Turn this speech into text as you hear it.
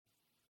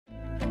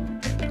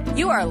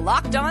You are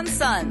Locked On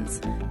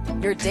Suns,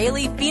 your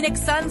daily Phoenix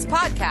Suns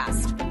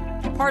podcast.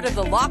 Part of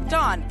the Locked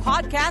On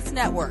Podcast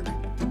Network,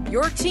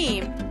 your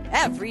team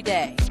every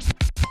day.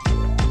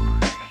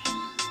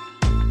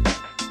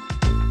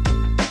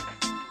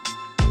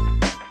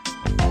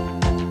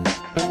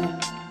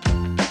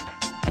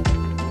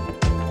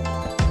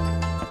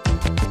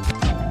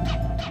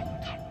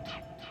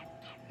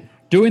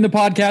 Doing the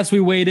podcast we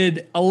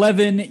waited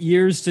 11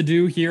 years to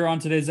do here on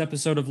today's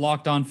episode of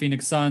Locked On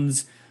Phoenix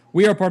Suns.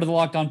 We are part of the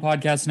Locked On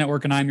Podcast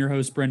Network, and I'm your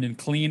host, Brandon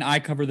Clean. I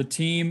cover the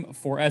team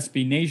for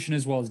SB Nation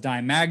as well as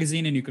Dime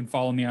Magazine, and you can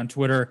follow me on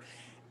Twitter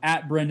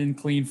at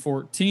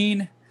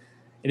BrandonClean14.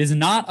 It is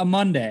not a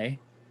Monday,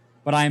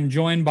 but I am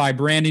joined by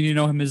Brandon. You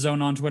know him as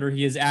Zone on Twitter.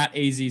 He is at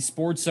AZ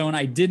Sports Zone.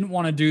 I didn't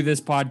want to do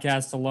this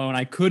podcast alone.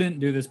 I couldn't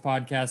do this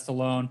podcast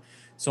alone.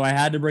 So I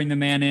had to bring the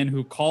man in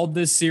who called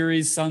this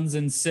series Suns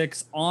in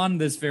 6 on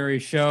this very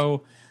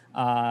show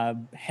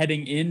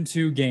heading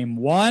into game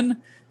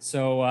 1.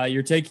 So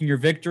you're taking your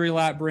victory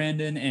lap,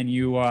 Brandon, and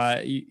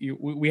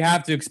we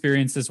have to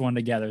experience this one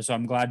together. So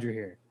I'm glad you're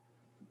here.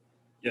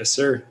 Yes,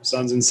 sir.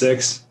 Suns in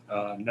 6.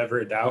 Never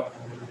a doubt.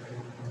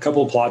 A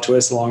couple of plot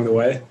twists along the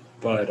way,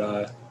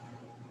 but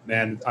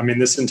man, I mean,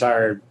 this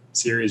entire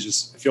series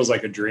just feels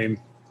like a dream.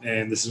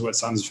 And this is what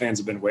Suns fans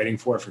have been waiting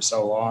for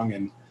so long.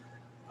 And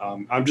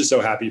I'm just so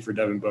happy for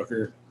Devin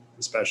Booker,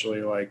 especially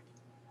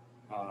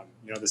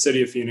the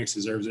city of Phoenix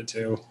deserves it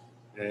too.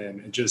 And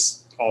it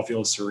just all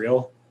feels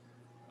surreal.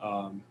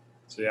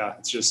 So yeah,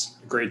 it's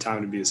just a great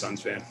time to be a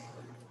Suns fan.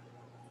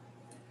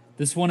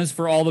 This one is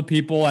for all the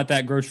people at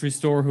that grocery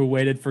store who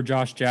waited for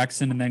Josh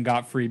Jackson and then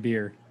got free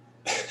beer.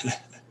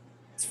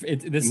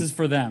 This is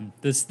for them.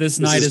 This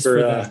night is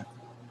for them.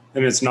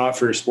 And it's not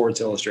for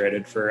Sports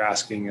Illustrated for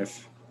asking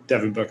if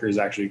Devin Booker is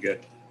actually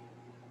good.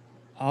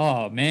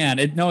 Oh man,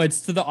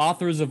 it's to the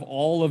authors of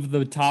all of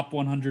the top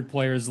 100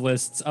 players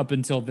lists up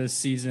until this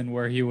season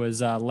where he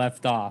was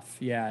left off.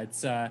 Yeah,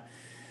 it's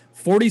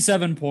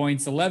 47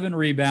 points, 11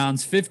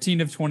 rebounds, 15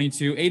 of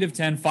 22, 8 of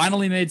 10,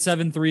 finally made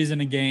 7 threes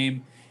in a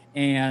game,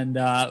 and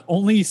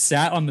only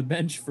sat on the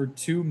bench for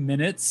 2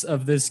 minutes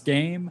of this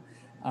game.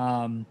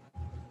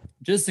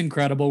 Just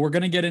incredible. We're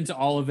going to get into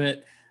all of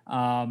it.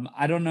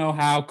 I don't know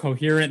how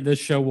coherent this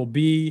show will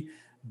be,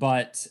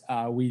 but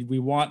we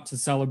want to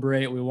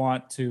celebrate. We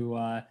want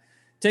to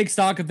take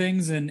stock of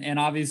things and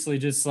obviously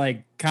just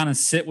like kind of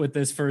sit with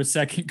this for a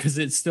second because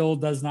it still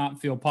does not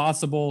feel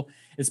possible,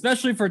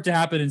 especially for it to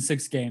happen in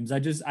 6 games.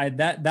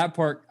 That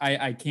part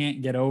I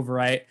can't get over.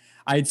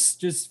 I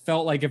just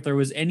felt like if there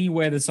was any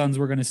way the Suns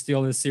were going to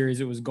steal this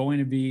series, it was going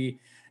to be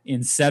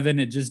in 7.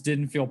 It just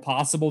didn't feel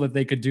possible that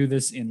they could do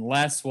this in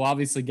less. We'll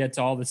obviously get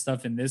to all the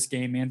stuff in this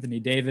game, Anthony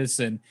Davis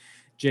and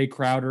Jay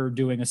Crowder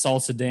doing a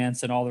salsa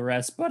dance and all the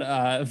rest. But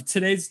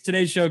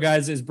today's show,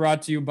 guys, is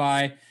brought to you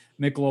by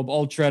Michelob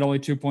Ultra at only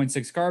 2.6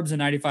 carbs and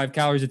 95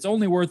 calories. It's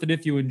only worth it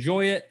if you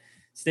enjoy it.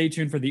 Stay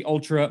tuned for the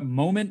Ultra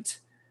Moment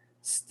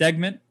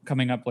segment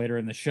coming up later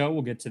in the show.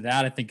 We'll get to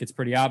that. I think it's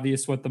pretty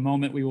obvious what the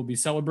moment we will be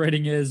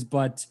celebrating is,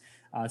 but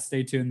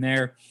stay tuned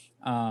there.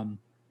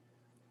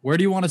 Where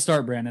do you want to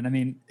start, Brandon? I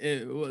mean,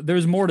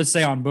 there's more to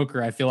say on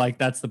Booker. I feel like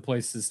that's the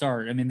place to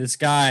start. I mean, this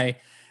guy,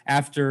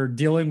 after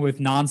dealing with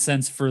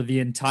nonsense for the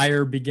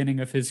entire beginning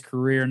of his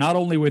career, not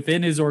only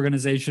within his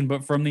organization,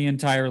 but from the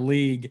entire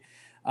league,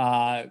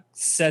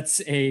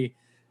 sets a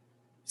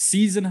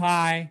season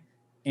high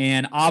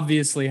and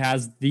obviously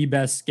has the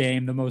best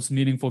game, the most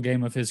meaningful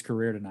game of his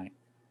career tonight.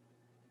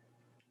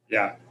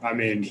 Yeah, I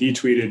mean, he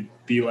tweeted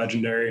 "Be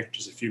legendary"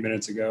 just a few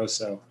minutes ago,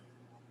 so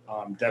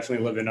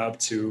definitely living up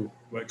to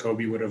what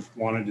Kobe would have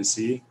wanted to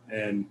see.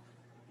 And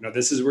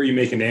this is where you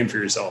make a name for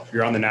yourself.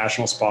 You're on the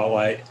national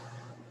spotlight.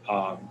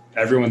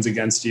 Everyone's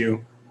against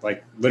you,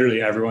 like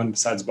literally everyone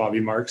besides Bobby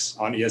Marks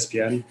on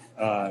ESPN.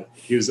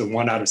 He was the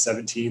 1 out of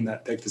 17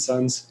 that picked the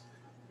Suns,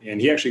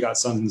 and he actually got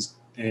Suns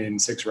in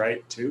 6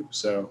 right too.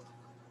 So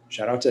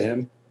shout out to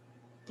him.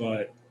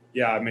 But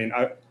yeah, I mean,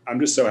 I'm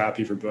just so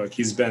happy for Book.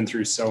 He's been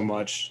through so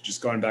much,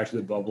 just going back to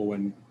the bubble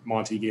when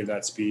Monty gave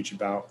that speech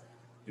about,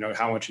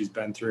 how much he's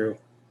been through.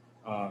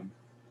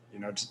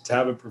 To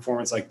have a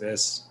performance like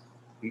this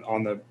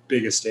on the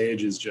biggest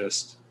stage is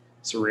just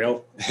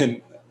surreal.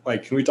 And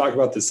can we talk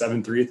about the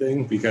 7-3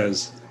 thing?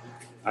 Because,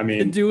 I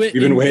mean, we've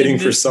been waiting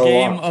for so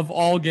long. Game of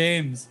all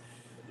games.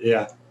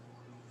 Yeah.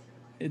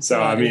 It's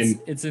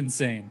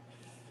insane.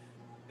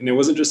 And it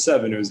wasn't just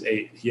 7, it was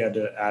 8. He had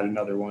to add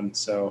another one.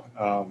 So,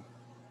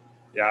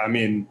 yeah, I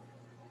mean,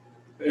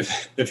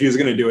 if he was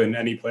going to do it in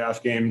any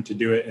playoff game, to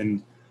do it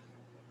in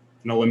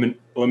an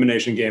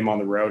elimination game on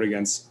the road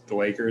against the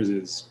Lakers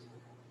is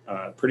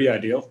pretty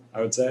ideal,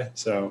 I would say.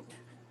 So,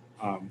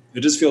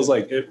 it just feels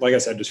like I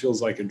said, just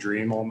feels like a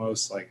dream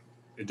almost. Like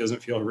it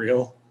doesn't feel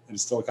real and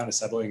it's still kind of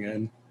settling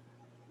in.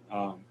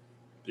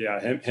 Yeah,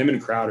 him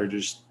and Crowder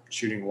just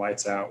shooting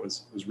lights out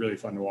was really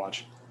fun to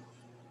watch.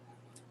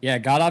 Yeah,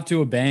 got off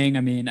to a bang.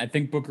 I mean, I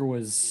think Booker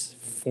was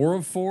 4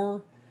 of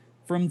 4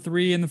 from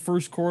 3 in the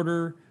first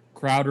quarter.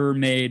 Crowder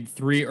made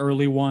 3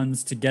 early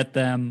ones to get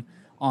them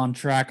on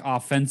track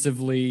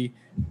offensively.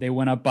 They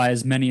went up by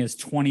as many as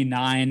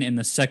 29 in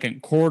the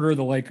second quarter.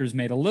 The Lakers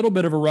made a little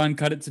bit of a run,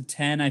 cut it to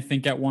 10, I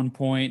think, at one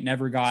point.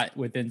 Never got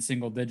within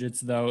single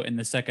digits, though, in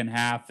the second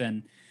half.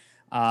 And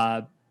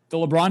the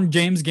LeBron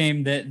James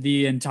game that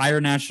the entire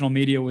national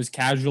media was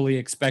casually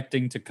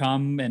expecting to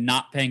come and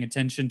not paying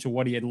attention to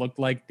what he had looked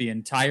like the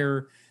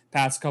entire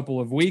past couple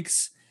of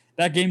weeks,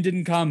 that game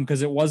didn't come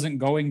because it wasn't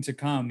going to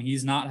come.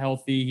 He's not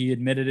healthy. He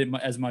admitted it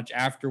as much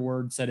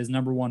afterwards, said his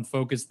number one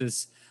focus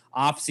this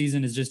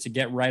offseason is just to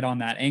get right on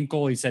that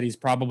ankle. He said he's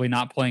probably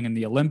not playing in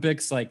the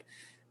Olympics. Like,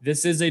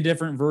 this is a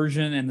different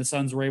version, and the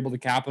Suns were able to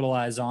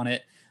capitalize on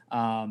it.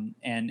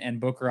 And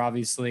Booker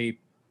obviously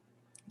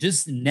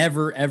just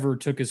never, ever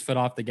took his foot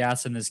off the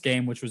gas in this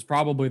game, which was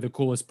probably the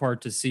coolest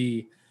part to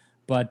see.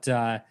 But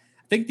I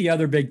think the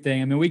other big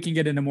thing, I mean, we can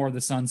get into more of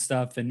the Sun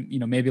stuff and,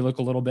 maybe look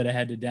a little bit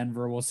ahead to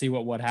Denver. We'll see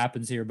what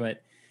happens here.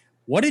 But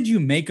what did you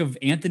make of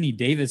Anthony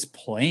Davis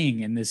playing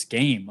in this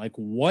game? Like,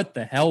 what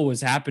the hell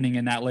was happening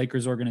in that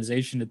Lakers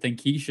organization to think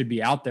he should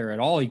be out there at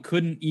all? He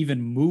couldn't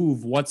even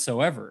move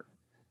whatsoever.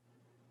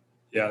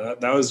 Yeah,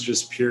 that was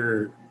just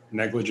pure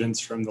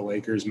negligence from the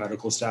Lakers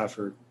medical staff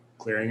for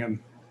clearing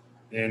him.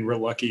 And we're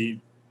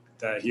lucky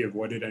that he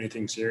avoided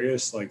anything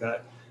serious like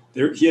that.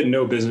 He had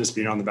no business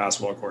being on the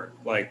basketball court,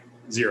 like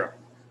zero.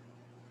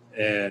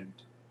 And,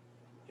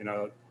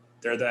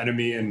 they're the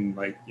enemy and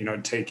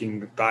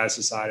taking bias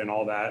aside and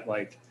all that,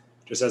 like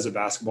just as a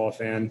basketball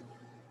fan,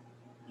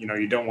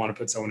 you don't want to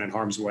put someone in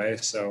harm's way.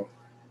 So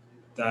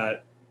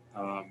that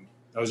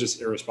was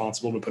just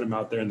irresponsible to put him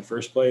out there in the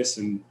first place.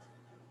 And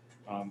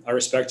I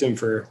respect him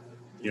for,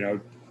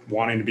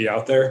 wanting to be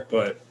out there,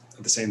 but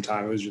at the same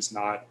time, it was just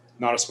not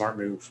a smart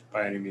move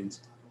by any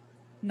means.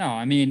 No,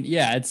 I mean,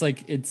 yeah, it's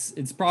like,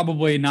 it's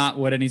probably not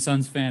what any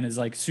Suns fan is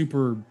like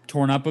super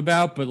torn up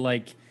about, but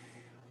like,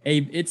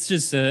 it's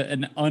just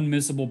an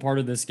unmissable part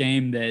of this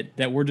game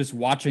that we're just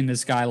watching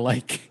this guy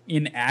like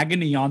in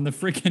agony on the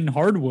freaking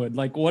hardwood.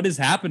 Like, what is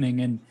happening?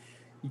 And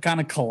he kind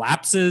of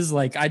collapses.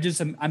 Like,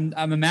 I'm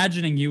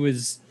imagining he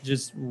was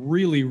just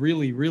really,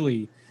 really,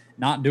 really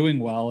not doing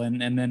well, and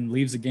then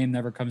leaves the game,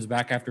 never comes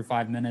back after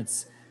 5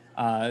 minutes.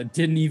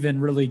 Didn't even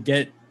really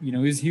get,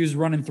 he was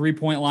running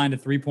 3-point line to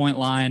 3-point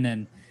line,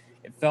 and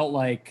it felt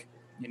like,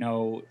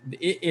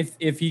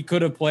 if he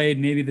could have played,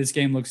 maybe this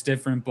game looks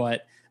different.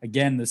 But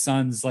again, the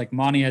Suns, like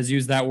Monty has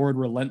used that word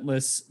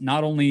relentless,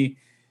 not only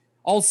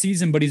all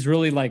season, but he's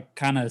really like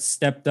kind of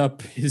stepped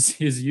up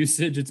his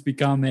usage. It's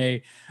become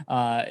a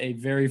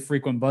very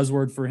frequent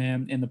buzzword for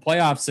him in the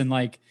playoffs. And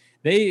like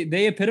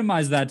they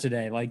epitomized that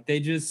today. Like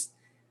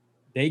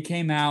they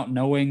came out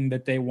knowing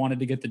that they wanted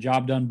to get the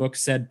job done. Book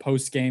said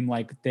post game,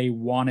 like they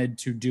wanted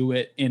to do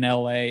it in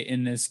LA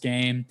in this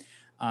game.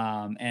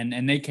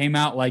 And they came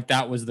out like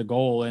that was the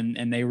goal,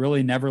 and they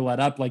really never let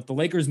up. Like the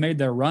Lakers made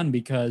their run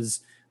because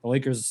the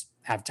Lakers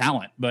have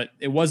talent, but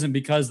it wasn't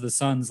because the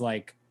Suns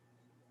like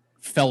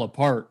fell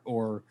apart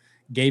or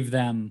gave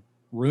them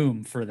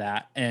room for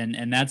that.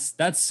 And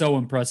that's so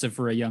impressive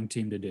for a young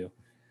team to do.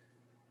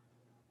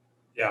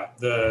 Yeah.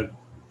 The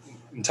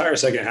entire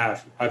second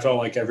half, I felt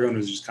like everyone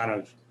was just kind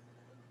of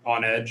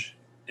on edge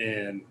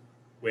and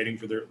waiting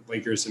for the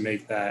Lakers to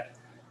make that.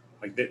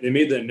 Like they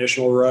made the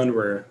initial run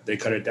where they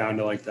cut it down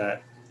to like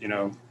that,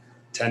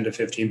 10 to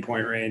 15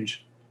 point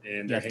range.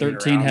 And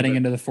 13 heading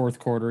into the fourth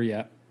quarter.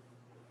 Yeah.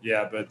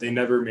 Yeah, but they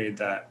never made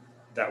that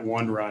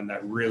one run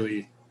that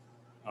really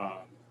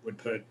would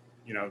put,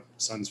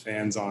 Suns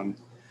fans on,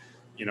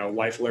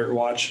 life alert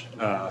watch.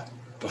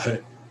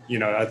 But,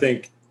 I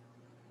think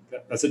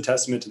that's a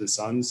testament to the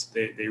Suns.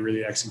 They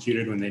really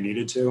executed when they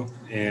needed to.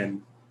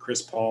 And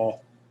Chris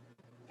Paul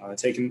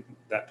taking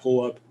that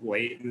pull up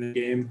late in the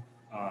game.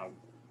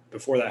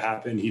 Before that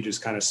happened, he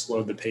just kind of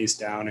slowed the pace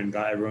down and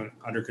got everyone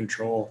under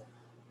control,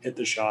 hit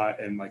the shot.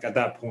 And like at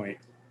that point,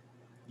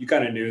 you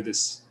kind of knew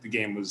the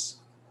game was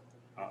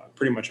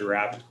pretty much a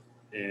wrap,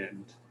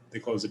 and they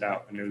closed it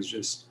out. And it was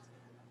just,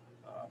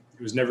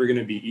 it was never going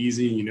to be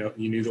easy. You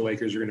knew the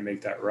Lakers were going to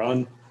make that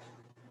run,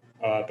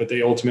 but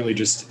they ultimately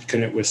just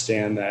couldn't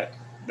withstand that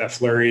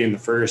flurry in the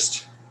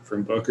first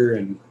from Booker.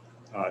 And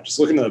just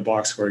looking at the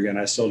box score again,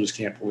 I still just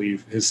can't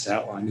believe his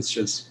stat line.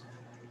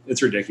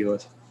 It's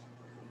ridiculous.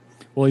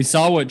 Well, he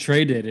saw what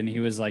Trey did, and he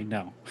was like,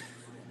 no,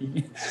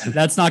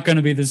 that's not going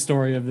to be the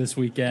story of this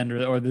weekend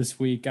or this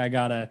week. I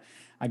gotta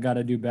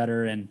do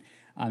better. And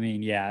I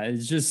mean, yeah,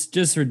 it's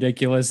just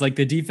ridiculous. Like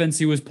the defense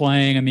he was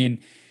playing. I mean,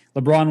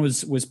 LeBron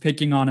was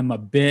picking on him a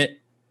bit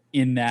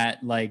in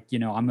that, like,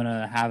 I'm going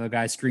to have a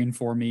guy screen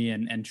for me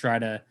and try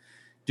to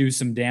do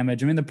some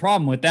damage. I mean, the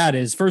problem with that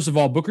is, first of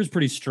all, Booker's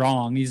pretty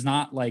strong. He's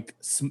not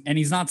and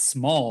he's not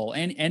small,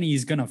 and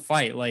he's going to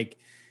fight. Like,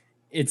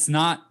 it's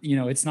not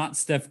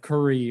Steph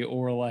Curry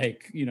or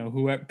like,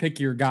 whoever, pick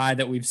your guy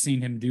that we've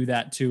seen him do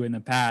that to in the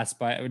past,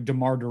 by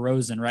DeMar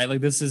DeRozan, right?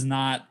 Like this is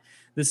not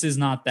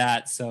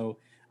that. So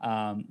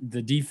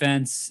the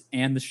defense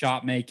and the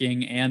shot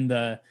making and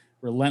the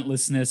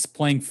relentlessness,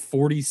 playing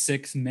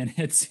 46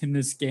 minutes in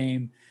this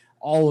game,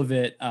 all of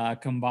it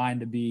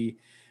combined to be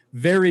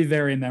very,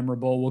 very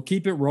memorable. We'll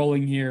keep it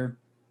rolling here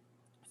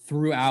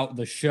throughout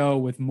the show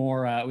with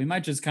more. We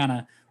might just kind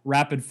of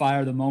rapid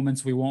fire the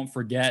moments we won't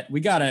forget.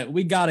 We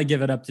gotta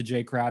give it up to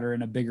Jay Crowder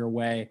in a bigger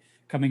way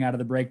coming out of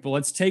the break. But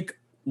let's take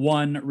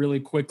one really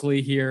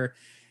quickly here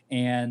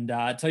and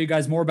tell you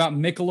guys more about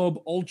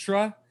Michelob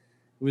Ultra.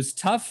 It was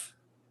tough.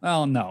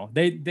 Well, no,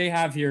 they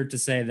have here to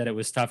say that it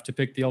was tough to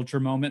pick the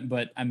Ultra moment,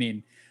 but I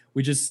mean,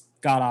 we just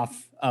got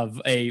off of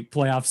a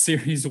playoff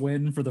series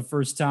win for the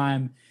first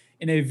time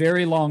in a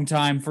very long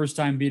time. First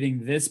time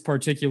beating this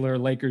particular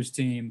Lakers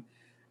team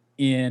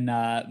in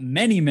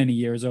many, many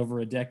years, over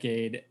a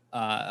decade,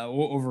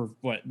 over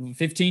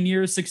 15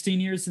 years,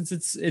 16 years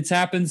since it's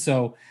happened.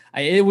 So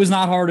it was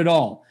not hard at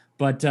all.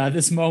 But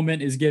this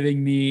moment is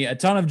giving me a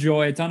ton of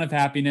joy, a ton of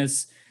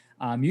happiness.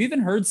 You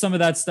even heard some of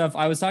that stuff.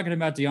 I was talking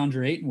about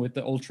DeAndre Ayton with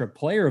the Ultra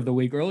Player of the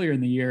Week earlier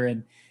in the year,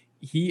 and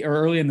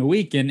early in the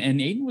week, and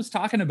Ayton was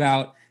talking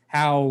about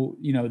how,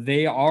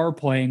 they are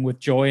playing with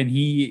joy, and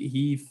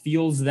he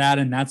feels that,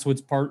 and that's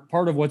what's part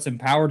of what's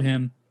empowered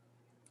him.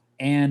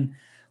 And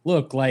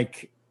look,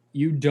 like,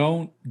 you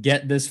don't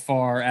get this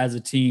far as a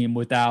team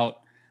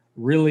without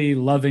really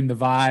loving the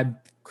vibe.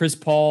 Chris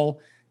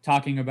Paul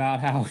talking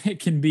about how it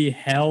can be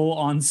hell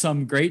on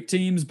some great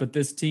teams, but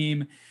this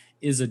team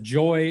is a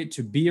joy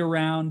to be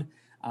around.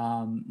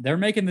 They're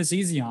making this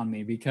easy on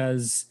me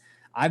because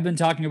I've been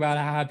talking about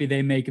how happy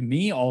they make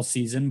me all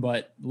season,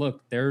 but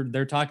look,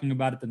 they're talking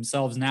about it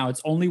themselves now.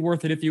 It's only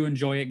worth it if you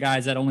enjoy it,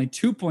 guys. At only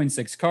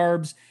 2.6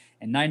 carbs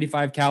and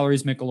 95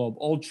 calories, Michelob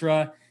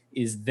Ultra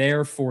is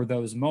there for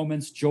those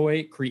moments.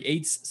 Joy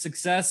creates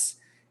success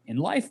in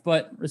life,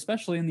 but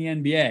especially in the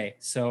NBA.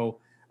 So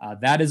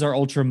that is our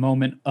Ultra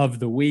moment of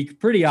the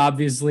week. Pretty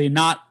obviously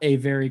not a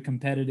very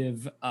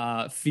competitive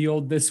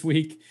field this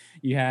week.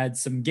 You had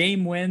some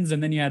game wins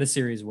and then you had a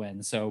series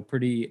win. So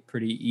pretty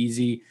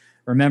easy.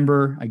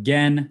 Remember,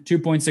 again,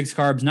 2.6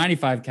 carbs,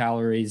 95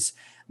 calories,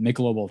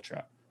 Michelob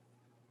Ultra.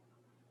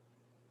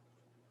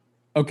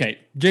 Okay,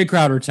 Jay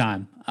Crowder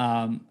time.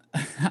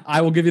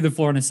 I will give you the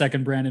floor in a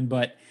second, Brandon,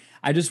 but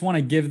I just want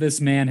to give this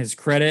man his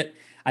credit.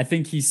 I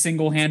think he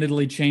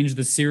single-handedly changed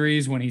the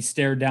series when he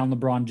stared down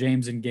LeBron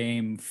James in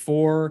Game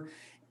 4.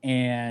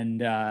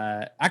 And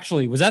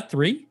actually, was that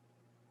 3?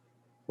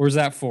 Or was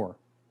that 4?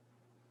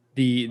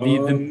 The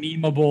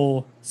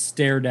memeable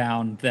stare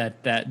down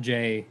that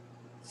Jay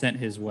sent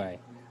his way.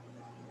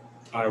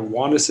 I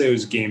want to say it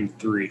was Game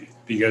 3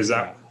 because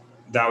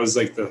that was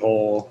like the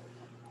whole,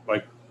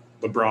 like,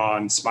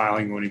 LeBron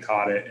smiling when he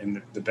caught it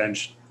and the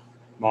bench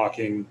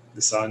mocking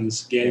the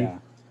Suns game.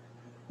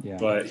 Yeah.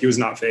 But he was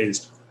not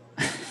fazed.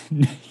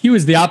 He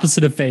was the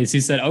opposite of phase.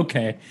 He said,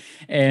 okay.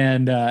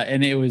 And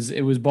it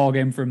was ball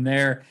game from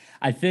there.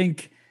 I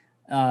think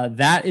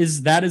that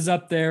is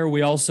up there.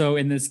 We also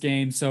in this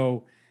game.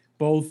 So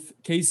both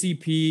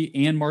KCP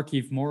and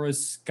Markieff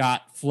Morris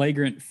got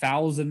flagrant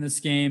fouls in this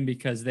game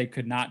because they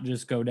could not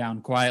just go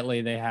down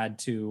quietly. They had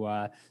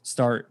to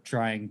start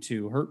trying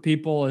to hurt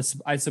people,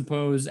 I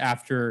suppose,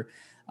 after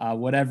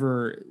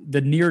whatever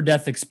the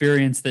near-death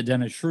experience that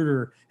Dennis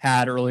Schroeder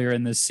had earlier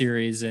in this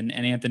series, and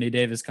Anthony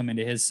Davis coming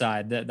to his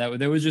side. That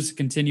there was just a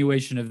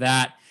continuation of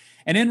that.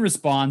 And in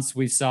response,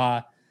 we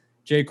saw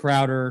Jay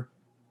Crowder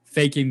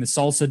faking the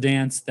salsa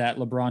dance that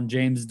LeBron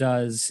James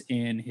does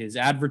in his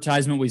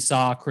advertisement. We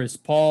saw Chris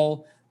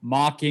Paul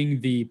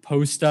mocking the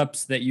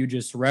post-ups that you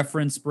just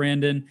referenced,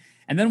 Brandon.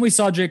 And then we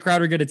saw Jay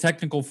Crowder get a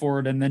technical for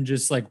it and then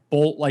just like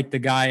bolt like the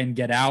guy and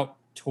get out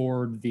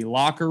toward the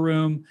locker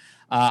room.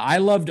 I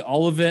loved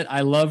all of it.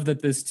 I love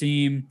that this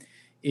team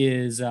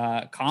is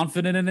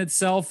confident in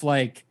itself.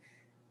 Like,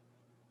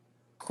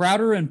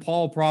 Crowder and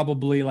Paul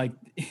probably, like,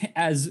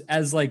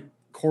 as like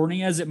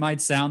corny as it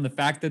might sound, the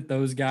fact that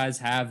those guys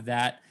have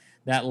that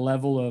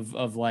level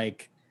of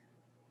like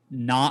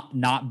not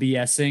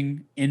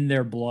BSing in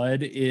their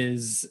blood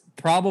is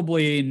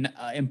probably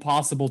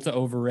impossible to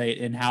overrate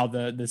in how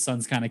the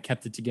Suns kind of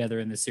kept it together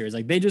in this series.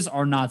 Like, they just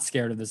are not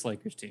scared of this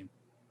Lakers team.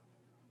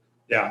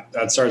 Yeah,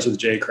 that starts with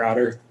Jay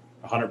Crowder,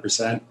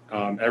 100%.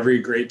 Every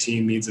great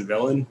team needs a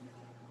villain,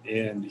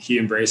 and he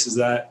embraces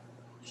that.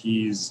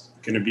 He's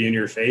going to be in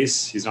your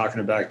face. He's not going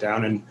to back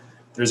down. And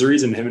there's a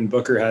reason him and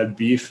Booker had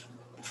beef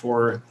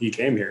before he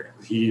came here.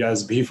 He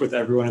has beef with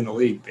everyone in the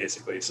league,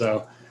 basically.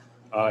 So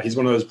he's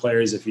one of those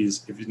players, if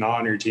he's not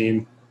on your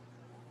team,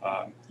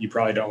 you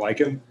probably don't like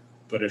him.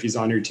 But if he's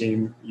on your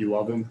team, you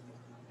love him.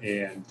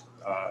 And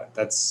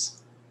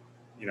that's,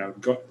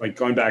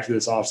 going back to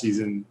this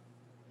offseason,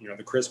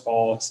 the Chris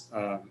Paul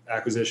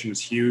acquisition was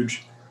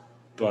huge.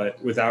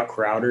 But without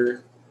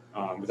Crowder,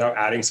 without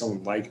adding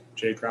someone like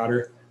Jay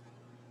Crowder,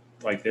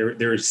 like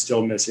they're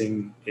still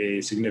missing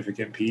a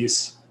significant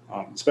piece,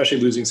 especially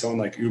losing someone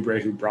like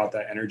Oubre who brought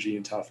that energy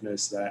and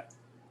toughness that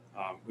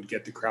would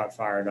get the crowd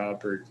fired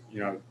up or,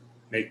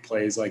 make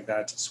plays like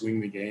that to swing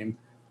the game.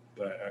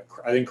 But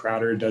I think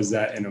Crowder does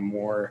that in a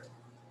more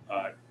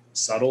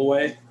subtle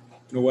way,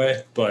 in a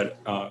way. But,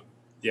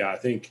 I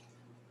think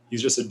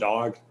he's just a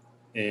dog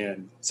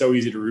and so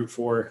easy to root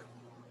for.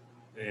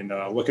 And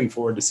looking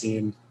forward to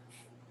seeing,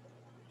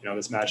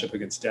 this matchup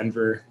against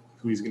Denver,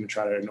 who he's going to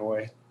try to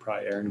annoy.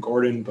 Probably Aaron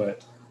Gordon,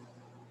 but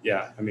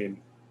yeah, I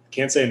mean,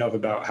 can't say enough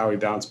about how he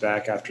bounced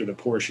back after the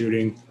poor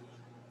shooting.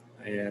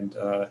 And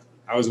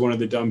I was one of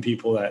the dumb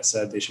people that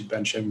said they should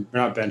bench him, or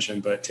not bench him,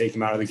 but take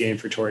him out of the game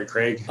for Torrey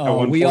Craig.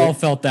 Oh, we all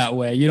felt that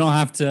way. You don't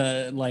have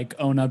to like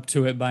own up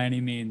to it by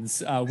any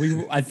means.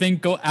 I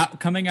think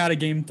coming out of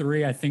game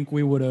 3, I think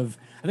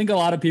a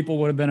lot of people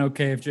would have been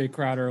okay if Jay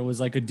Crowder was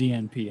like a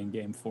DNP in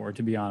game 4,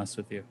 to be honest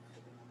with you.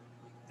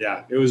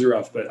 Yeah, it was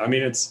rough, but I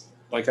mean, it's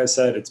like I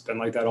said, it's been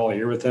like that all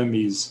year with him.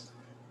 His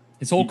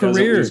whole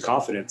career, lose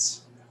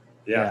confidence.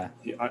 Yeah.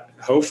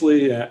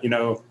 Hopefully,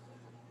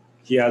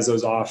 he has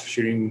those off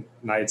shooting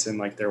nights and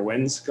like their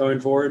wins going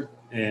forward.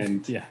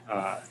 And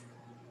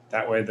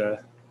that way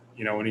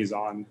when he's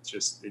on,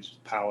 they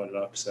just pile it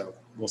up. So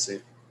we'll see.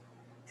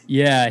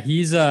 Yeah.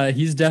 He's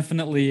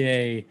definitely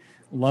a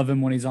love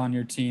him when he's on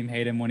your team,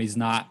 hate him when he's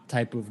not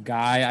type of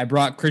guy. I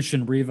brought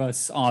Christian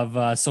Rivas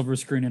of Silver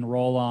Screen and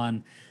Roll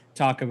on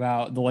talk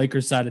about the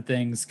Lakers side of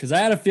things, because I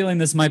had a feeling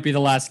this might be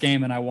the last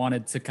game, and I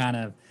wanted to kind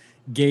of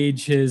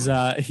gauge his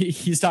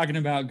he's talking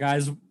about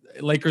guys,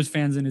 Lakers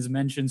fans in his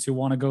mentions who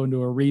want to go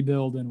into a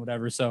rebuild and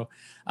whatever. So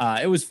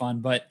it was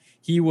fun, but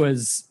he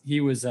was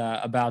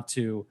about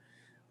to,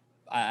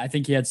 I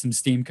think he had some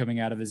steam coming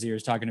out of his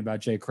ears talking about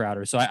Jay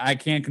Crowder. So I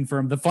can't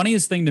confirm. The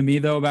funniest thing to me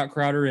though about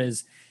Crowder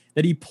is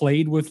that he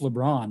played with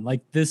LeBron,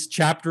 like this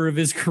chapter of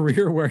his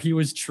career where he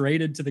was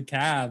traded to the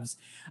Cavs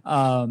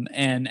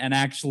and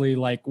actually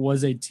like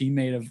was a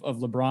teammate of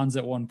LeBron's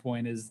at one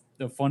point is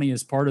the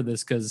funniest part of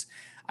this, because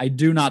I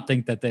do not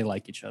think that they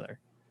like each other.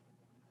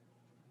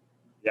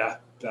 Yeah,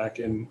 back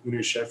when he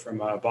was shipped from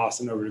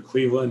Boston over to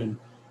Cleveland, and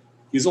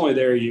he was only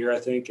there a year, I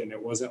think, and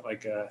it wasn't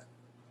like it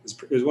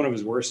was one of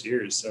his worst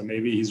years. So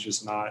maybe he's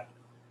just not,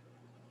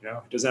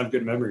 doesn't have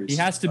good memories. He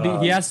has to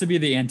be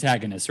the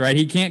antagonist, right?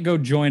 He can't go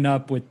join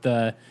up with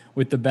the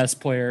best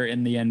player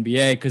in the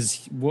NBA,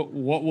 because what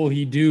will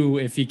he do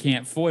if he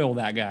can't foil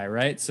that guy,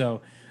 right?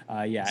 So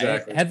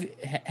exactly.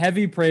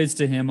 Heavy praise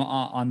to him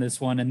on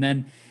this one. And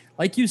then,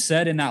 like you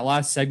said in that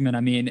last segment,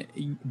 I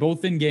mean,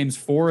 both in games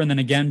 4 and then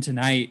again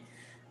tonight,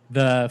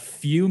 the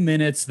few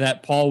minutes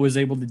that Paul was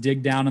able to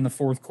dig down in the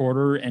fourth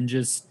quarter and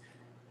just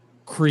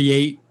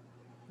create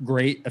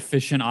great,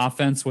 efficient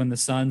offense when the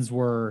Suns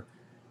were,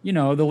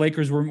 the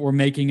Lakers were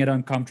making it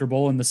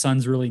uncomfortable and the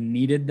Suns really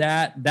needed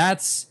that.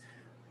 That's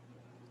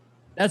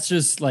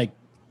just like,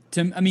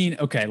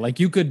 okay, like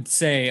you could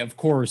say, of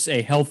course,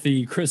 a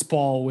healthy Chris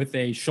Paul with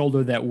a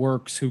shoulder that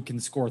works who can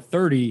score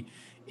 30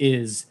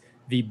 is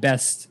the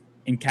best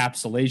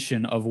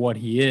encapsulation of what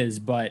he is.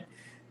 But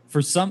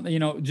for some,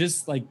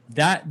 just like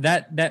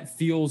that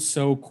feels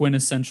so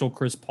quintessential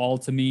Chris Paul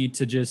to me,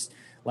 to just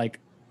like,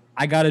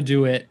 I got to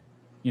do it,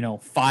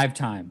 5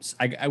 times.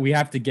 We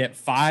have to get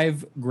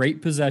 5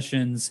 great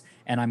possessions,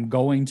 and I'm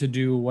going to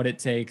do what it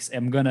takes.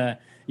 I'm going to,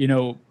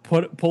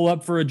 pull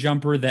up for a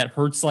jumper that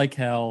hurts like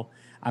hell.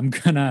 I'm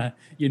going to,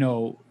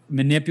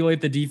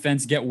 manipulate the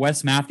defense, get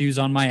Wes Matthews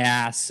on my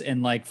ass,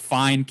 and like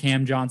find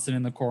Cam Johnson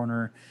in the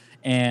corner.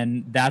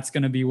 And that's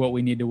going to be what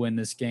we need to win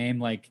this game.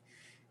 Like,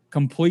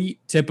 complete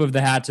tip of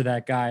the hat to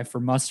that guy for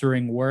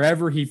mustering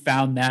wherever he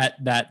found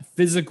that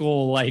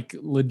physical, like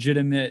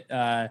legitimate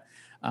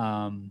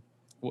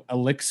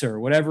elixir,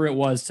 whatever it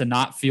was, to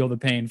not feel the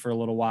pain for a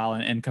little while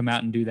and come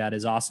out and do that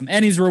is awesome.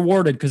 And he's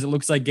rewarded, because it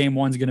looks like game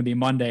 1's going to be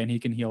Monday and he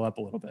can heal up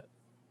a little bit.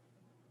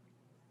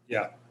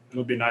 Yeah,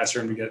 it'll be nice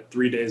for him to get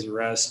 3 days of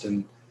rest,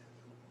 and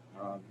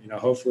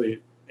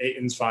hopefully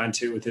Ayton's fine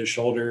too with his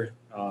shoulder,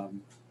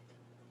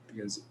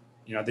 because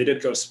they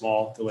did go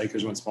small. The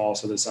Lakers went small,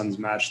 so the Suns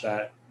matched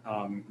that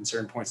in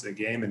certain points of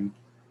the game, and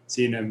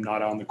seeing him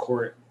not on the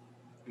court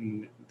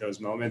in those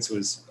moments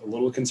was a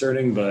little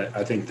concerning, but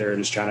I think they're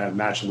just trying to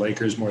match the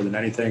Lakers more than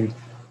anything.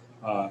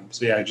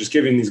 Just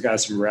giving these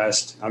guys some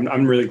rest.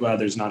 I'm really glad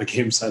there's not a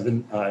game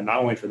 7, not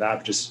only for that,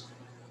 but just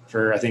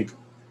for, I think,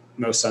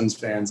 most Suns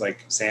fans,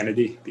 like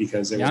sanity,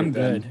 because I'm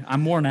good.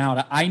 I'm worn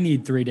out. I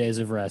need 3 days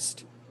of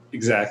rest.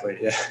 Exactly.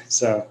 Yeah.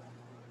 So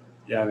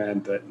yeah, man,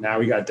 but now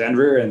we got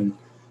Denver, and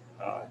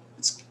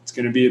it's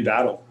going to be a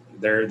battle.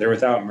 They're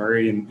without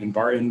Murray and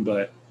Barton,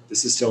 but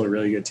this is still a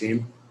really good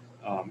team.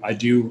 I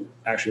do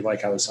actually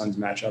like how the Suns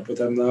match up with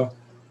them, though,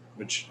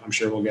 which I'm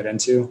sure we'll get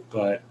into.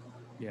 But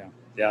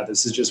yeah,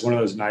 this is just one of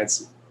those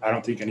nights I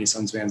don't think any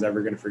Suns fan's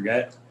ever going to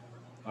forget.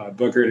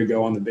 Booker to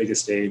go on the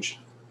biggest stage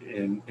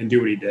and do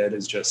what he did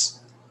is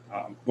just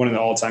one of the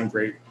all-time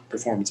great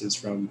performances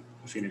from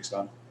the Phoenix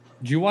Sun.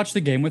 Did you watch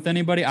the game with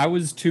anybody? I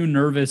was too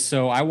nervous,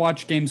 so I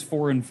watched games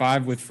 4 and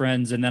 5 with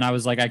friends, and then I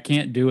was like, I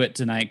can't do it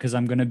tonight because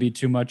I'm going to be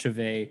too much of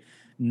a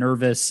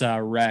nervous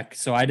wreck.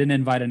 So I didn't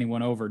invite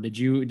anyone over. Did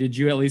you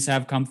at least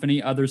have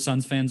company, other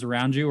Suns fans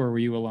around you, or were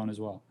you alone as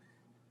well?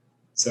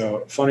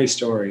 So funny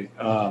story.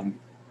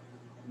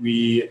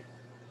 Me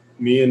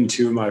and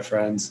 2 of my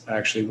friends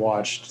actually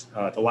watched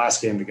the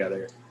last game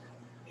together,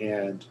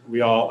 and we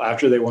all,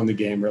 after they won the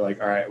game, we're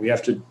like, all right, we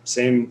have to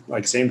same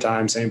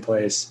time, same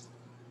place.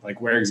 Like,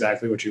 wear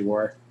exactly what you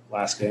wore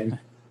last game,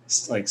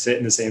 like sit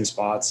in the same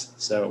spots.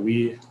 So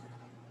we,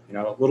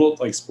 a little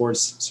like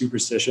sports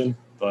superstition,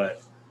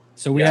 but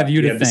So we have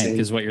you to the thank,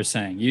 is what you're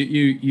saying.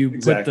 You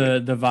Exactly.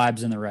 put the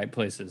vibes in the right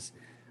places.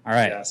 All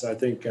right. Yeah, so I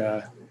think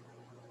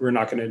we're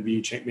not going to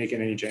be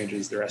making any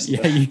changes the rest of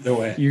Yeah, the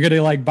way. you're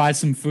gonna like buy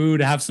some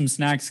food, have some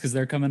snacks because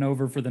they're coming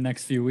over for the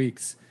next few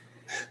weeks.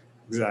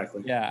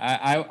 Exactly.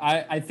 Yeah,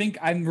 I think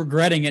I'm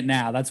regretting it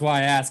now. That's why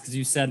I asked, because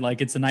you said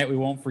like it's a night we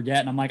won't forget,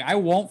 and I'm like, I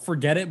won't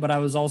forget it, but I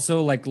was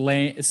also like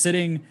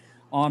sitting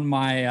on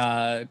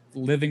my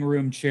living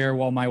room chair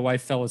while my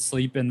wife fell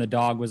asleep and the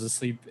dog was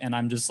asleep, and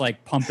I'm just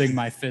like pumping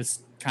my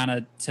fist kind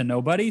of to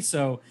nobody.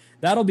 So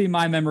that'll be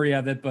my memory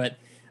of it. But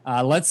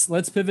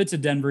let's pivot to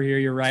Denver here.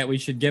 You're right. We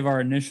should give our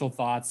initial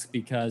thoughts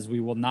because we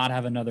will not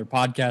have another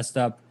podcast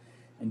up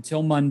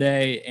until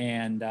Monday,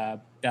 and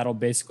that'll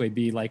basically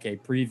be like a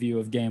preview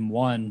of game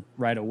one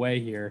right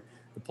away here,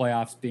 the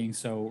playoffs being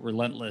so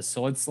relentless.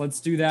 So let's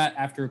do that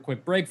after a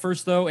quick break.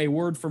 First, though, a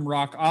word from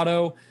Rock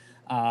Auto.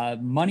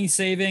 Money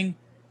saving,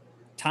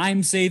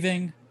 time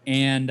saving,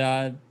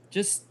 and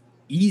just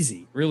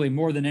easy, really,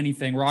 more than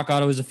anything. Rock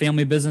Auto is a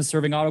family business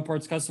serving auto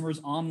parts customers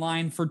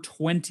online for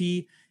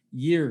 20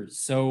 years.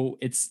 So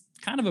it's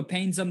kind of a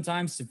pain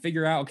sometimes to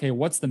figure out, okay,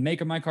 what's the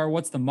make of my car?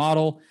 What's the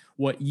model?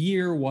 What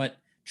year? What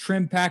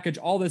trim package?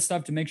 All this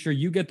stuff to make sure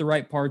you get the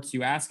right parts.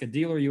 You ask a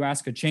dealer, you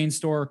ask a chain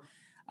store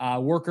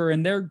worker,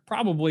 and they're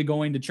probably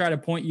going to try to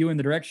point you in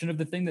the direction of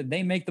the thing that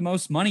they make the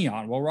most money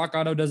on. Well, Rock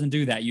Auto doesn't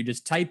do that. You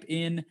just type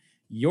in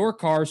your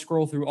car,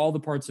 scroll through all the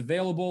parts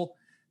available,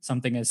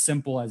 something as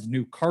simple as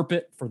new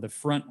carpet for the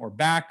front or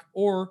back,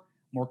 or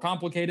more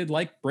complicated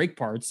like brake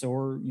parts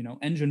or,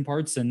 engine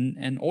parts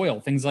and oil,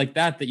 things like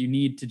that you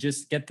need to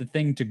just get the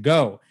thing to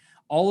go.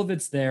 All of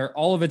it's there.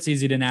 All of it's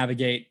easy to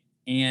navigate.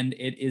 And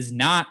it is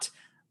not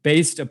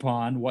based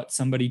upon what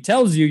somebody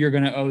tells you you're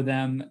going to owe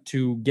them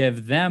to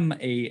give them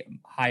a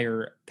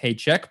higher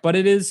paycheck, but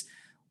it is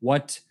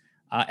what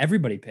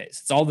everybody pays.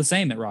 It's all the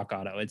same at Rock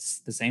Auto. It's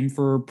the same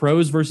for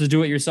pros versus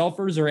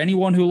do-it-yourselfers or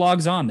anyone who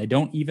logs on. They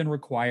don't even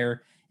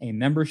require a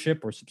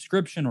membership or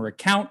subscription or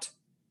account.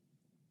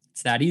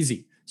 It's that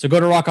easy. So go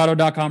to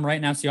rockauto.com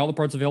right now, see all the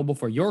parts available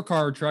for your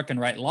car or truck, and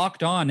write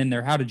Locked On in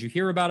their How Did You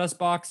Hear About Us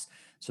box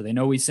so they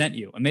know we sent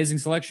you. Amazing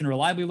selection,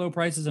 reliably low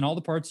prices, and all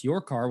the parts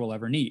your car will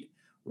ever need.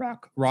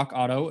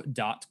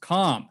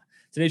 rockauto.com.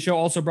 Today's show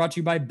also brought to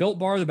you by Built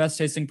Bar, the best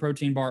tasting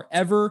protein bar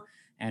ever,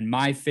 and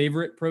my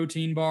favorite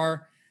protein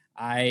bar.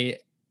 I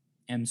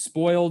am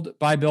spoiled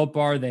by Built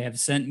Bar. They have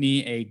sent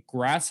me a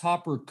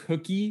grasshopper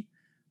cookie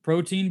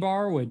protein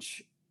bar,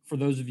 which, for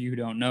those of you who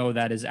don't know,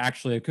 that is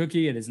actually a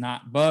cookie. It is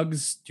not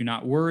bugs. Do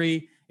not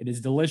worry. It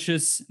is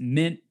delicious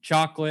mint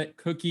chocolate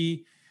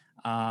cookie.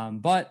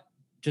 But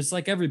just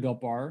like every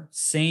Built Bar,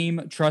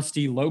 same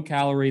trusty, low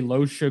calorie,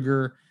 low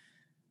sugar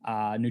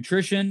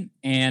nutrition,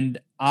 and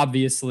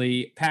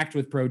obviously packed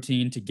with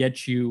protein to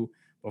get you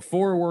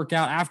before a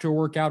workout, after a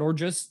workout, or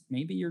just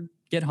maybe you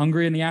get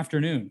hungry in the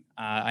afternoon.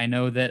 I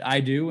know that I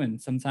do,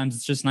 and sometimes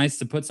it's just nice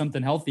to put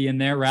something healthy in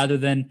there rather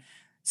than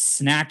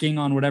snacking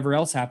on whatever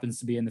else happens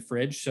to be in the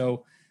fridge.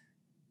 So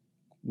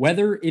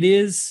whether it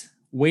is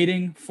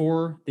waiting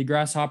for the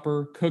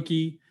grasshopper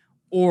cookie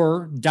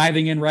or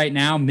diving in right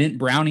now, mint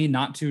brownie,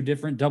 not too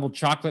different, double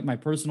chocolate, my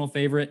personal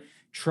favorite,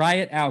 try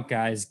it out,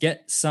 guys.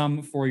 Get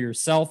some for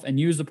yourself and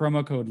use the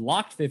promo code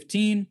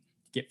LOCKED15 to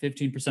get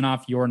 15%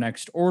 off your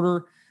next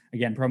order.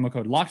 Again, promo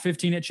code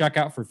LOCKED15 at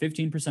checkout for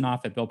 15%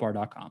 off at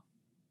BuiltBar.com.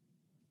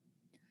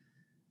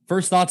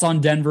 First thoughts on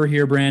Denver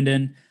here,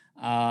 Brandon.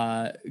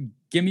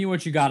 Give me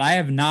what you got. I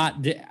have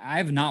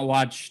not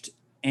watched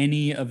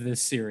any of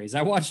this series.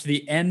 I watched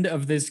the end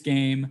of this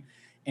game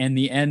and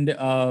the end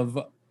of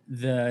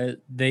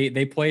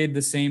they played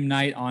the same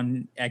night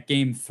at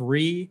game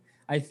 3,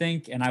 I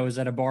think, and I was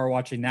at a bar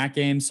watching that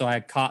game, so I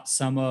caught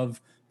some of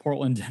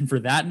Portland Denver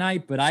that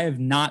night, but I have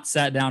not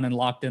sat down and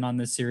locked in on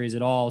this series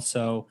at all.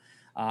 So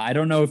I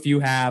don't know if you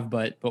have,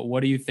 but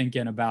what are you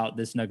thinking about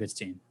this Nuggets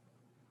team?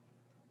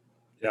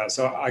 Yeah,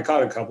 so I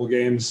caught a couple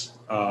games,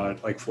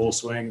 like full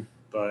swing,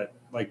 but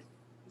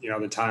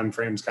the time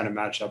frames kind of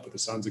matched up with the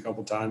Suns a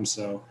couple times.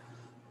 So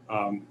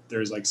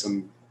there's like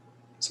some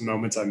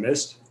moments I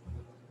missed,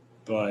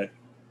 but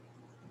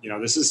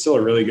this is still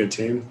a really good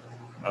team.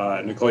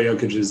 Nikola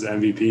Jokic is the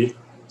MVP.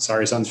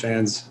 Sorry, Suns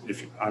fans,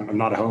 if I'm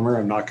not a homer,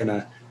 I'm not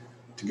gonna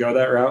go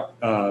that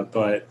route.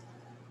 But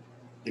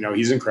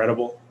he's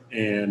incredible,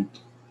 and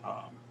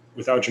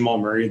without Jamal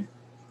Murray,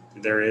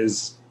 there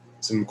is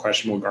some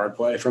questionable guard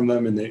play from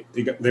them, and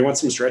they went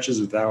some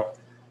stretches without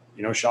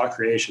shot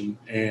creation,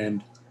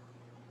 and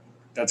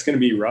that's going to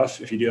be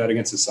rough if you do that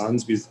against the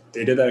Suns, because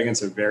they did that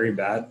against a very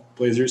bad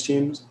Blazers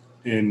teams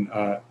in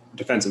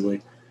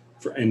defensively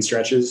in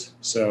stretches.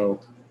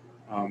 So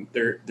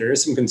there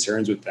is some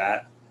concerns with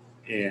that,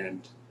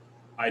 and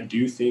I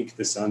do think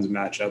the Suns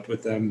match up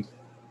with them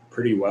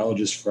pretty well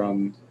just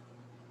from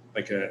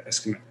like a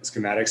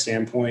schematic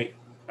standpoint,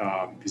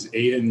 because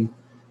Ayton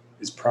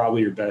is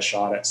probably your best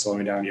shot at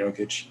slowing down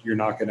Jokic. You're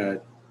not going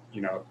to,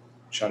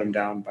 shut him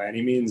down by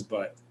any means,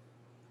 but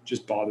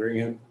just bothering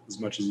him as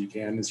much as you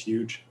can is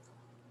huge.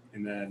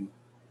 And then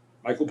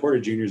Michael Porter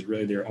Jr. is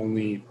really their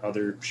only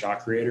other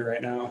shot creator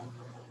right now.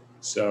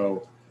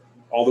 So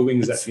all the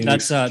wings that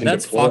Phoenix can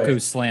that's deploy.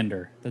 Facu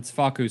slander. That's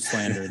Facu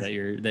slander that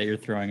you're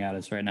throwing at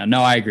us right now.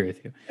 No, I agree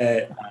with you.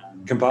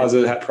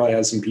 Campazzo probably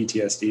has some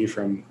PTSD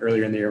from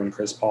earlier in the year when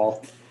Chris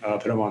Paul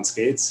put him on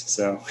skates.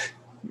 So,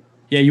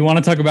 yeah, you want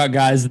to talk about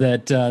guys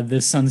that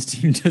this Suns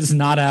team does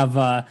not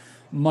have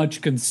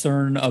much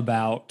concern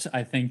about.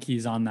 I think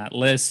he's on that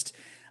list.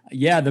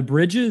 Yeah, the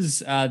Bridges,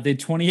 the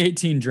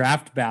 2018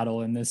 draft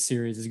battle in this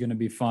series is going to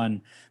be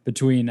fun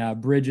between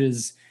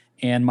Bridges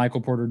and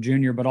Michael Porter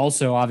Jr., but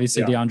also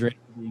obviously DeAndre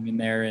being in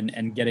there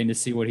and getting to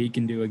see what he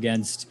can do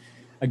against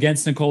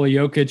Nikola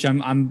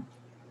Jokic.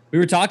 We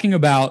were talking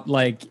about,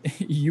 like,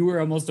 you were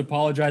almost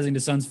apologizing to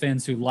Suns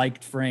fans who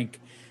liked Frank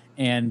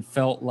and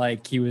felt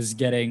like he was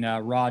getting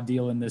a raw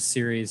deal in this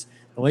series,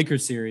 the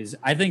Lakers series.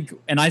 I think,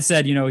 and I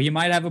said, he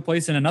might have a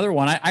place in another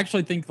one. I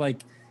actually think,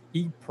 like,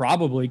 he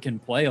probably can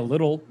play a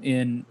little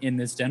in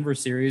this Denver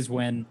series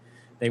when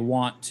they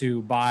want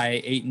to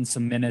buy Ayton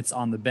some minutes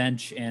on the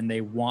bench and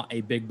they want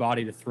a big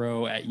body to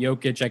throw at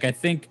Jokic. Like, I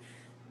think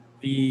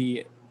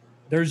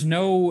there's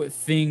no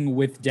thing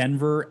with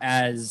Denver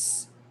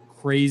as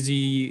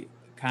crazy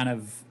kind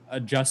of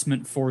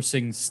adjustment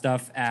forcing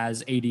stuff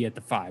as AD at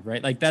the 5,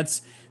 right? Like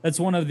that's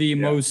one of the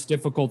most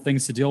difficult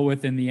things to deal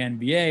with in the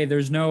NBA.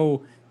 There's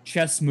no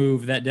chess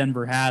move that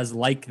Denver has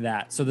like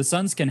that. So the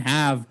Suns can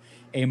have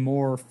a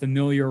more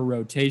familiar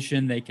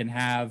rotation. They can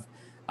have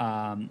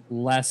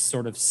less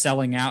sort of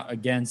selling out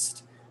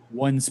against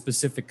one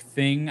specific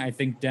thing. I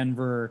think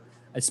Denver,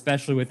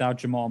 especially without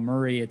Jamal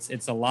Murray,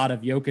 it's a lot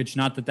of Jokic.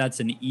 Not that that's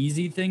an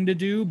easy thing to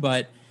do,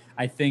 but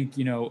I think,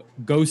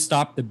 go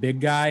stop the big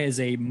guy is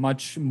a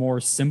much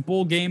more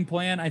simple game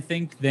plan, I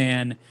think,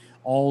 than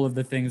all of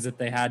the things that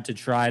they had to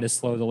try to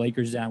slow the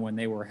Lakers down when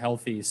they were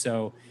healthy.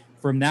 So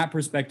from that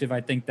perspective,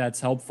 I think that's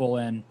helpful.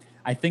 And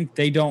I think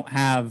they don't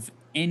have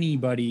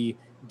anybody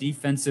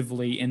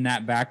defensively in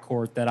that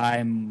backcourt that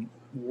I'm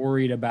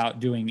worried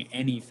about doing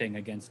anything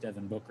against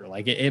Devin Booker.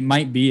 Like it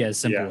might be as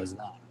simple as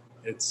that.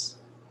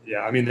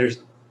 I mean,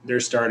 they're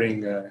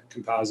starting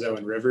Campazzo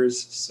and Rivers.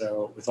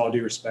 So with all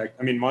due respect,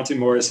 I mean, Monte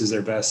Morris is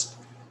their best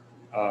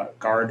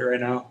guard right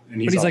now.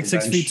 And he's like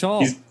 6 feet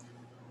tall.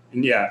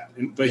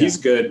 He's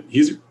good.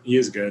 He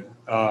is good.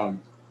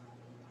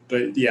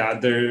 But yeah,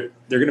 they're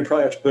going to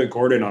probably have to put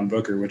Gordon on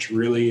Booker, which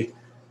really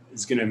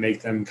is going to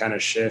make them kind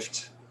of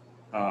shift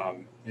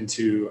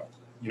into,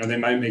 they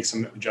might make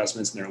some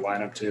adjustments in their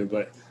lineup too,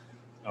 but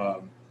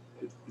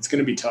it's going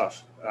to be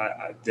tough.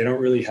 They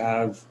don't really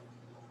have,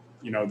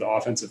 the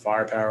offensive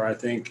firepower, I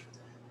think,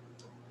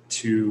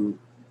 to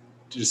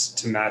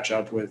match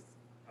up with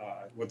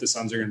what the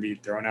Suns are going to be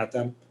throwing at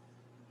them.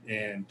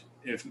 And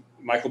if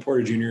Michael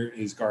Porter Jr.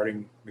 is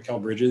guarding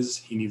Mikal Bridges,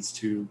 he needs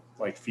to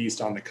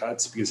feast on the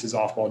cuts because his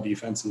off-ball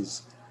defense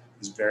is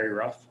very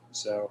rough.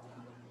 So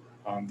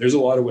there's a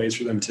lot of ways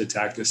for them to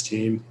attack this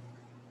team.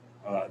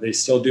 They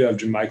still do have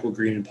JaMychal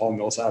Green and Paul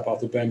Millsap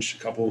off the bench, a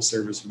couple of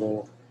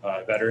serviceable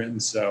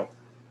veterans. So,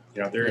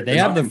 they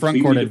have the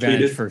front court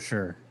advantage for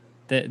sure.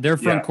 Their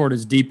front court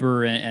is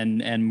deeper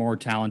and more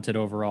talented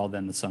overall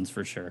than the Suns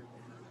for sure.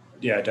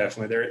 Yeah,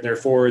 definitely. Their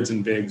forwards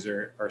and bigs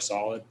are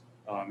solid.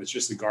 It's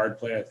just the guard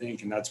play, I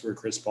think, and that's where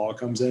Chris Paul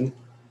comes in.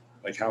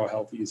 Like, how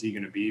healthy is he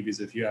going to be? Because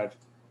if you have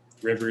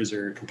Rivers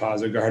or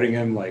Campazzo guarding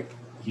him,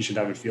 he should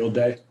have a field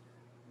day.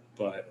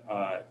 But,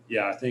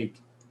 I think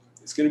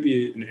it's going to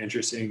be an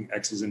interesting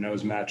X's and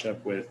O's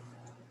matchup with,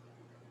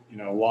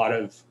 a lot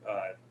of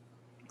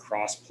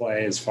cross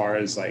play as far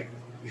as,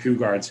 who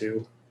guards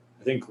who.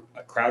 I think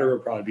Crowder will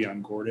probably be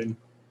on Gordon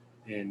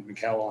and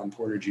Mikal on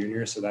Porter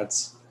Jr., so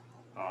that's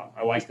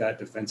I like that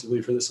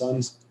defensively for the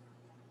Suns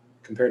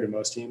compared to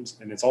most teams.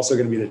 And it's also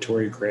going to be the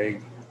Torrey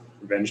Craig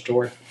revenge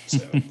tour, so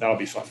that'll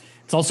be fun.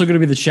 It's also going to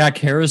be the Shaq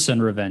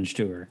Harrison revenge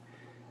tour.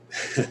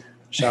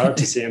 Shout out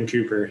to Sam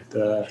Cooper,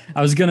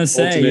 I was going to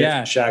say,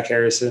 Shaq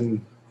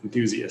Harrison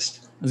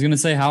enthusiast. I was going to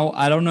say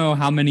I don't know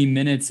how many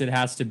minutes it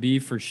has to be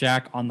for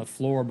Shaq on the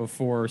floor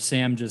before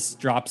Sam just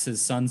drops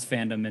his Suns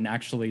fandom and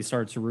actually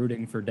starts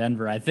rooting for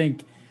Denver. I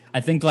think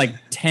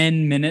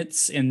 10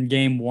 minutes in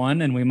game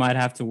 1, and we might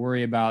have to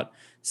worry about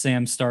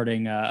Sam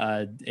starting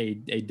a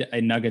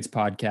Nuggets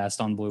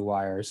podcast on Blue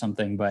Wire or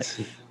something. But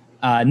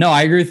no,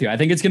 I agree with you. I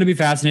think it's going to be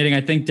fascinating.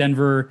 I think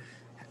Denver,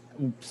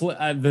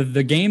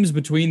 the games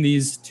between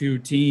these two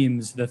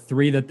teams, the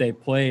 3 that they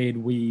played,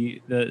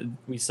 we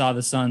saw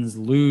the Suns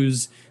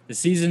lose the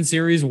season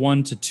series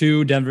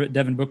 1-2.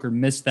 Devin Booker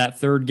missed that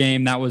 3rd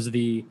game. That was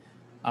the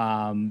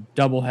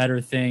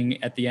doubleheader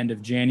thing at the end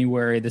of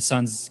January. The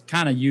Suns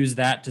kind of used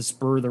that to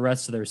spur the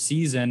rest of their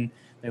season.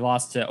 They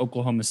lost to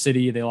Oklahoma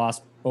City. They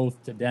lost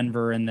both to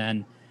Denver and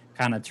then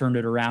kind of turned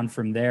it around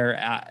from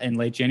there in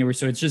late January.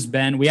 So it's just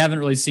we haven't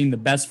really seen the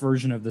best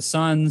version of the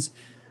Suns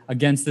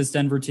against this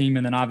Denver team.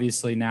 And then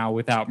obviously now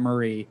without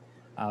Murray,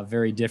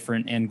 very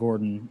different, and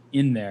Gordon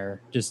in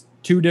there, just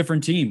 2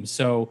 different teams.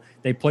 So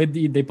they played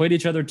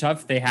each other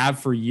tough. They have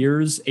for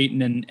years.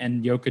 Ayton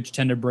and Jokic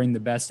tend to bring the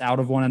best out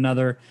of one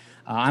another.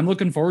 I'm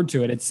looking forward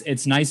to it.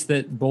 It's nice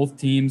that both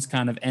teams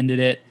kind of ended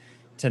it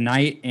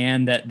tonight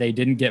and that they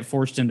didn't get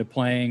forced into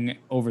playing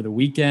over the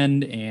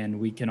weekend, and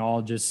we can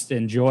all just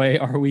enjoy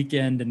our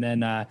weekend and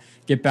then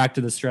get back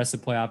to the stress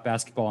of playoff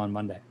basketball on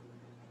Monday.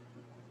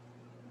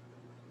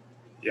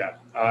 Yeah,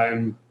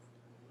 I'm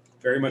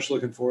very much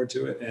looking forward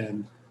to it,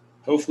 and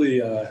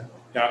hopefully, I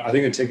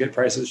think the ticket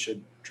prices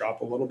should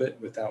drop a little bit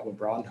without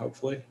LeBron.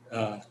 Hopefully,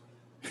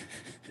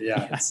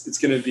 it's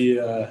going to be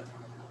a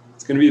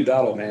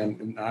battle, man.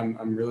 And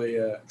I'm really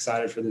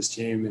excited for this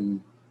team,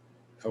 and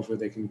hopefully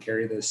they can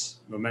carry this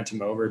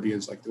momentum over,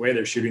 because like the way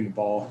they're shooting the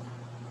ball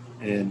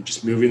and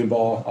just moving the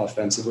ball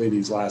offensively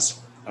these last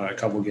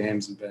couple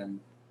games have been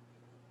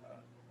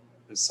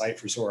a sight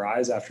for sore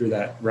eyes after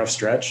that rough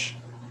stretch.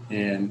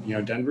 And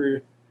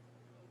Denver,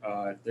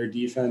 their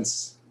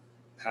defense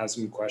has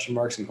some question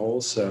marks and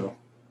holes. So,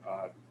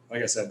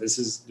 like I said,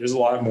 there's a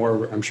lot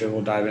more I'm sure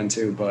we'll dive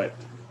into, but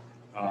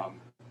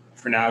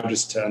for now,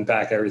 just to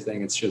unpack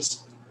everything,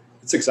 it's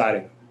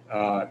exciting.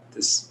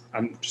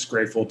 I'm just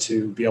grateful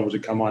to be able to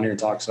come on here and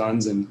talk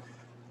Suns and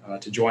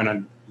to join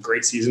a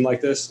great season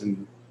like this.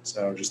 And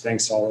so just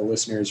thanks to all the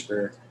listeners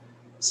for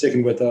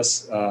sticking with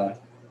us,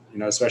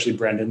 especially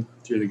Brendan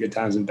through the good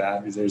times and bad,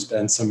 because there's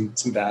been some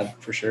bad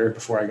for sure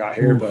before I got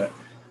here. But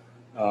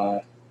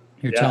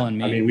you're telling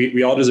me. I mean,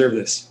 we all deserve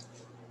this.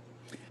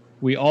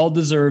 We all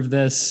deserve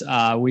this.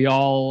 We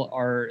all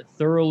are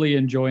thoroughly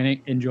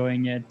enjoying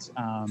it.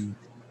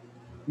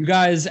 You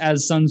guys,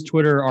 as Suns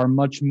Twitter, are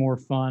much more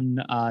fun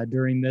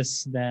during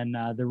this than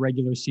the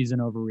regular season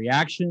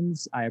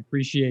overreactions. I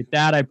appreciate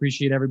that. I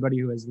appreciate everybody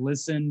who has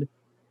listened.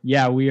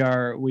 Yeah, we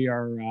are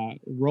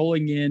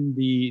rolling in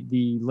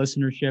the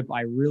listenership.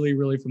 I really,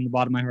 really, from the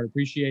bottom of my heart,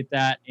 appreciate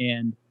that.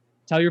 And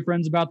tell your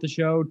friends about the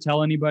show.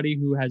 Tell anybody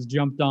who has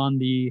jumped on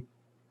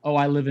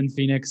I live in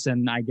Phoenix,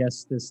 and I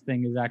guess this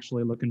thing is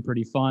actually looking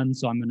pretty fun,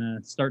 so I'm going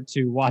to start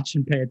to watch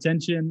and pay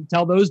attention.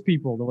 Tell those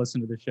people to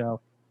listen to the show.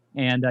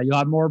 And you'll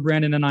have more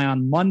Brandon and I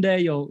on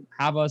Monday. You'll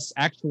have us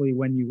actually,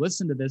 when you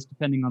listen to this,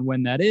 depending on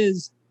when that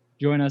is,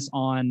 join us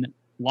on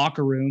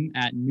Locker Room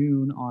at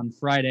noon on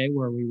Friday,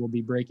 where we will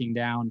be breaking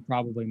down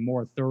probably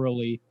more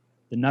thoroughly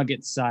the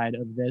Nuggets side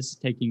of this,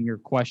 taking your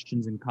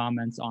questions and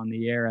comments on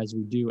the air as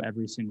we do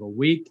every single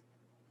week.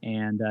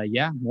 And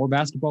more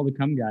basketball to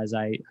come, guys.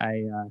 I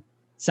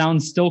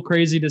sounds still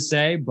crazy to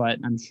say, but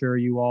I'm sure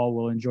you all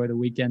will enjoy the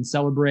weekend,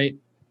 celebrate,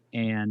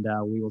 and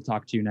we will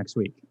talk to you next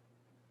week.